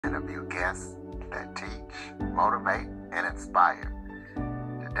guests that teach, motivate, and inspire.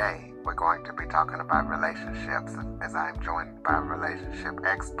 Today, we're going to be talking about relationships as I'm joined by relationship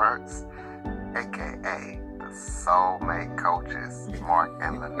experts, aka the Soulmate Coaches, Mark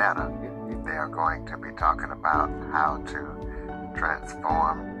and Lynetta. They are going to be talking about how to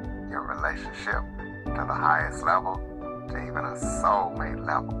transform your relationship to the highest level, to even a soulmate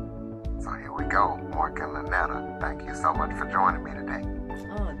level. So here we go, Mark and Lynetta. Thank you so much for joining me today.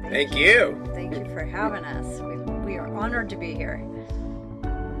 Oh, thank you. Thank you for having us. We are honored to be here.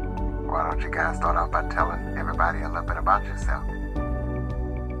 Why don't you guys start off by telling everybody a little bit about yourself?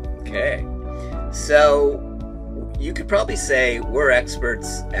 Okay. So you could probably say we're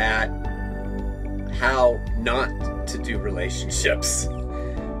experts at how not to do relationships,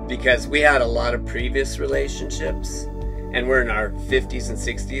 because we had a lot of previous relationships and we're in our 50s and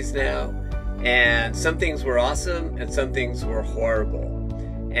 60s now, and some things were awesome and some things were horrible,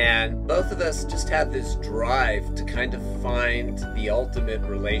 and both of us just had this drive to kind of find the ultimate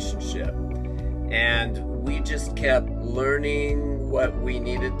relationship, and we just kept learning what we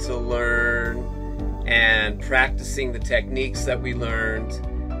needed to learn and practicing the techniques that we learned,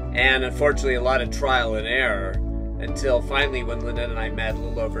 and unfortunately a lot of trial and error, until finally when Lynetta and I met a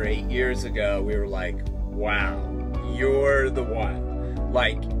little over 8 years ago, we were like, wow, you're the one.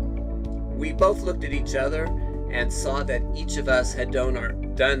 Like, we both looked at each other and saw that each of us had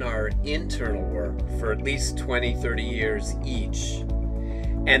done our internal work for at least 20, 30 years each,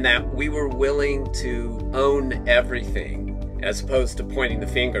 and that we were willing to own everything as opposed to pointing the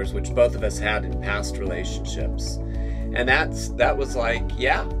fingers, which both of us had in past relationships. And that was like,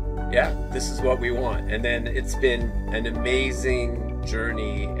 yeah, this is what we want. And then it's been an amazing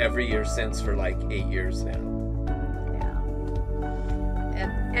journey every year since for like 8 years now.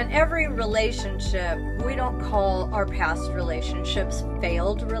 And every relationship, we don't call our past relationships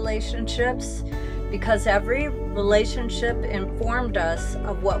failed relationships, because every relationship informed us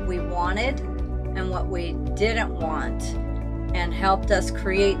of what we wanted and what we didn't want, and helped us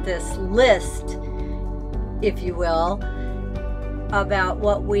create this list, if you will, about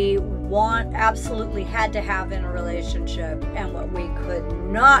what we absolutely had to have in a relationship and what we could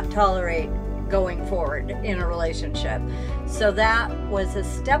not tolerate going forward in a relationship. So that was a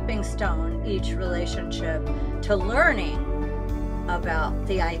stepping stone, each relationship, to learning about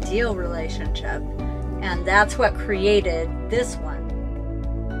the ideal relationship. And that's what created this one.